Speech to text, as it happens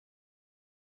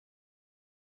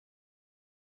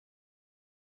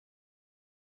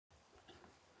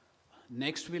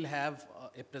Next, we'll have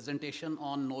a presentation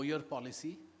on Know Your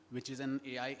Policy, which is an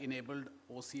AI-enabled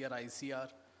OCR, ICR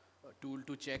tool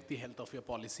to check the health of your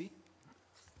policy.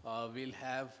 We'll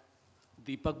have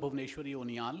Deepak Bhuvneshwari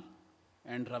Uniyal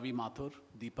and Ravi Mathur.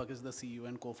 Deepak is the CEO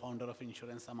and co-founder of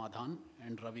insurance Samadhan,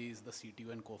 and Ravi is the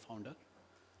CTO and co-founder.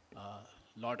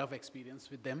 Lot of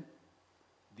experience with them.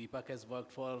 Deepak has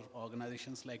worked for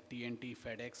organizations like TNT,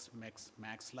 FedEx,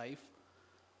 Max Life.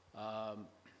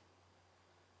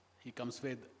 He comes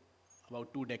with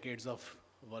about 2 decades of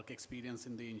work experience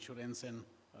in the insurance and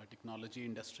technology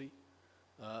industry.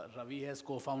 Ravi has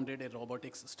co-founded a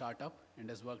robotics startup and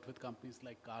has worked with companies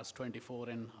like Cars24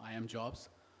 and IIM Jobs.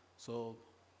 So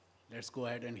let's go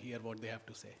ahead and hear what they have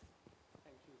to say.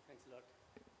 Thank you. Thanks a lot.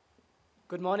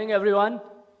 Good morning, everyone.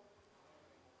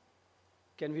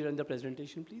 Can we run the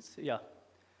presentation, please? Yeah.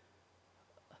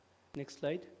 Next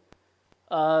slide.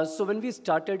 So when we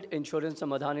started Insurance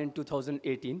Samadhan in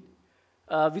 2018,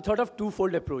 we thought of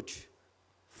twofold approach.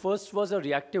 First was a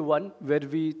reactive one, where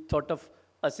we thought of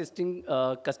assisting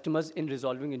customers in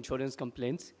resolving insurance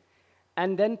complaints,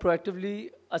 and then proactively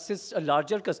assist a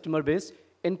larger customer base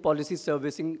in policy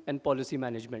servicing and policy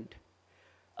management.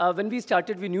 When we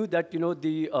started, we knew that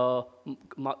the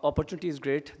opportunity is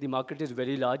great, the market is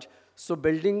very large, so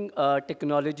building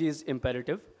technology is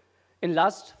imperative. In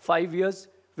last 5 years,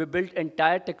 we built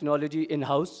entire technology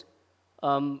in-house.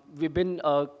 We've been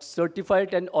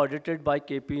certified and audited by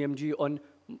KPMG on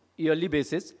yearly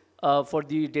basis for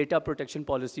the data protection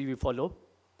policy we follow.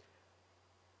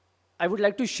 I would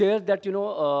like to share that,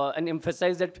 and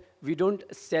emphasize that we don't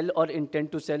sell or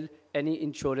intend to sell any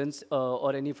insurance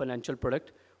or any financial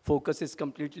product. Focus is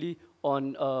completely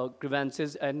on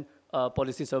grievances and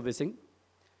policy servicing.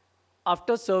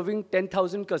 After serving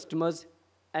 10,000 customers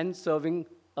and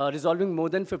resolving more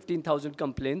than 15,000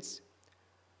 complaints,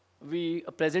 we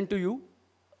present to you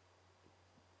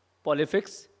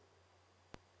Polyfix.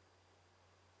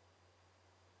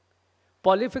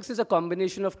 Polyfix is a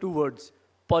combination of 2 words,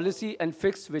 policy and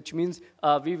fix, which means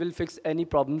we will fix any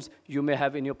problems you may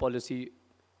have in your policy.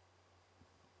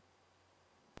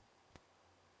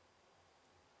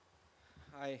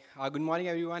 Hi, good morning,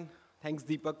 everyone. Thanks,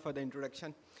 Deepak, for the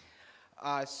introduction.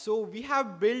 So we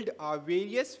have built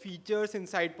various features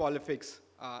inside Polyfix,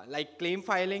 like claim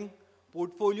filing,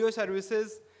 portfolio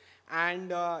services,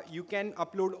 and you can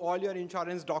upload all your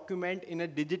insurance document in a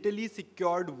digitally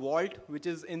secured vault, which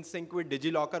is in sync with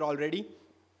DigiLocker already.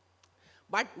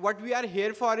 But what we are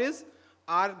here for is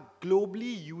our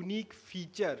globally unique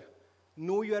feature,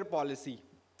 Know Your Policy.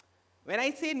 When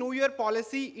I say Know Your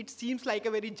Policy, it seems like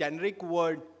a very generic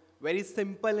word, very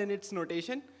simple in its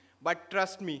notation, but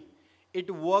trust me, it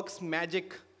works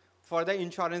magic for the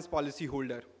insurance policy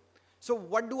holder. So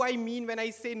what do I mean when I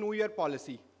say Know Your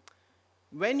Policy?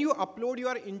 When you upload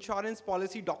your insurance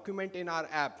policy document in our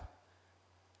app,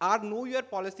 our Know Your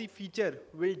Policy feature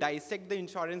will dissect the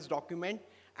insurance document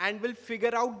and will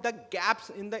figure out the gaps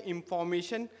in the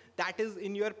information that is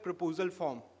in your proposal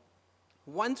form.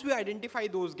 Once we identify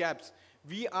those gaps,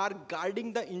 we are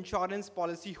guarding the insurance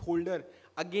policy holder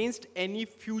against any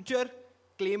future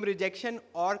claim rejection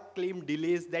or claim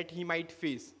delays that he might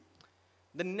face.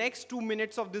 The next 2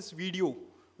 minutes of this video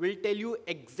will tell you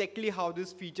exactly how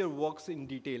this feature works in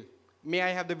detail. May I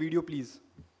have the video, please?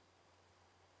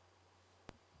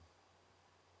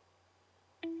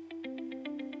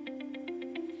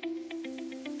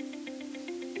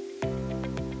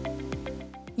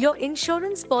 Your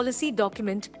insurance policy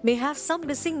document may have some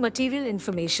missing material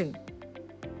information.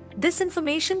 This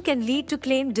information can lead to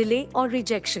claim delay or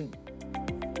rejection.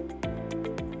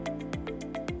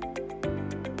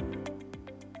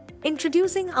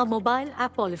 Introducing our mobile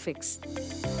app Polyfix.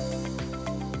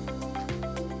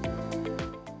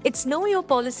 Its Know Your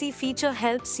Policy feature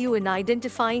helps you in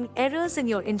identifying errors in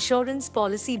your insurance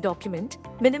policy document,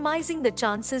 minimizing the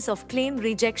chances of claim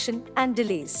rejection and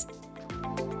delays.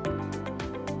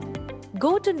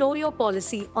 Go to Know Your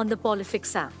Policy on the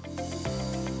Polyfix app.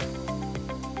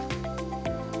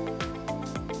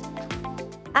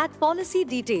 Add policy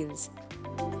details.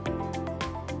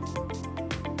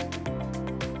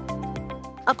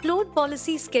 Upload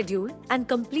policy schedule and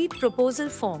complete proposal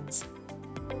forms.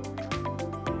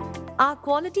 Our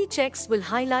quality checks will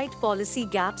highlight policy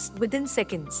gaps within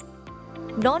seconds.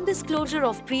 Non-disclosure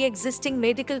of pre-existing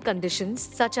medical conditions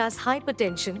such as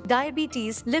hypertension,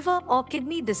 diabetes, liver or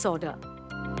kidney disorder.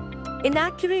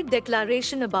 Inaccurate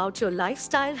declaration about your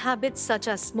lifestyle habits such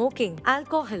as smoking,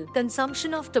 alcohol,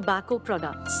 consumption of tobacco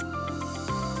products.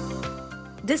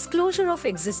 Disclosure of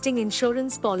existing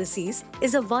insurance policies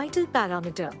is a vital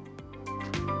parameter.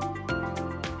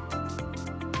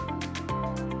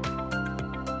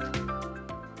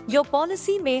 Your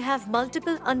policy may have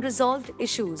multiple unresolved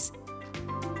issues.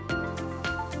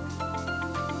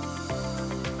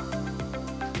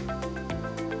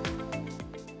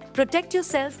 Protect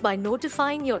yourself by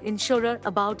notifying your insurer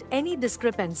about any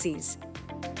discrepancies.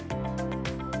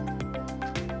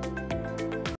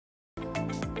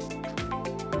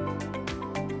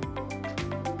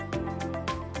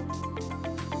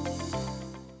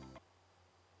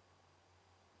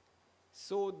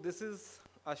 So this is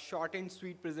a short and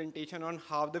sweet presentation on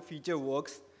how the feature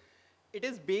works. It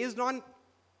is based on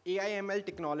AI/ML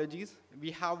technologies. We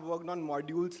have worked on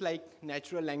modules like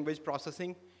natural language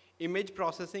processing, image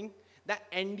processing. The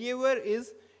endeavor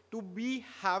is to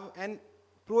have an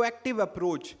proactive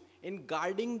approach in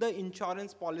guarding the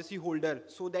insurance policy holder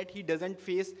so that he doesn't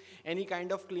face any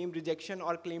kind of claim rejection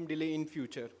or claim delay in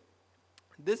future.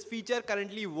 This feature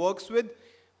currently works with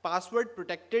password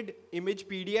protected image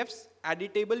PDFs,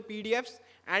 editable PDFs,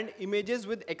 and images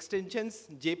with extensions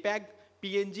JPEG,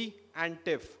 PNG, and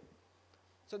TIFF.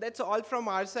 So that's all from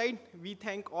our side. We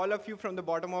thank all of you from the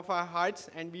bottom of our hearts,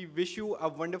 and we wish you a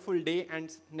wonderful day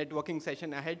and networking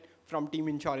session ahead from Team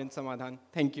Insurance Samadhan.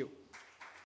 Thank you.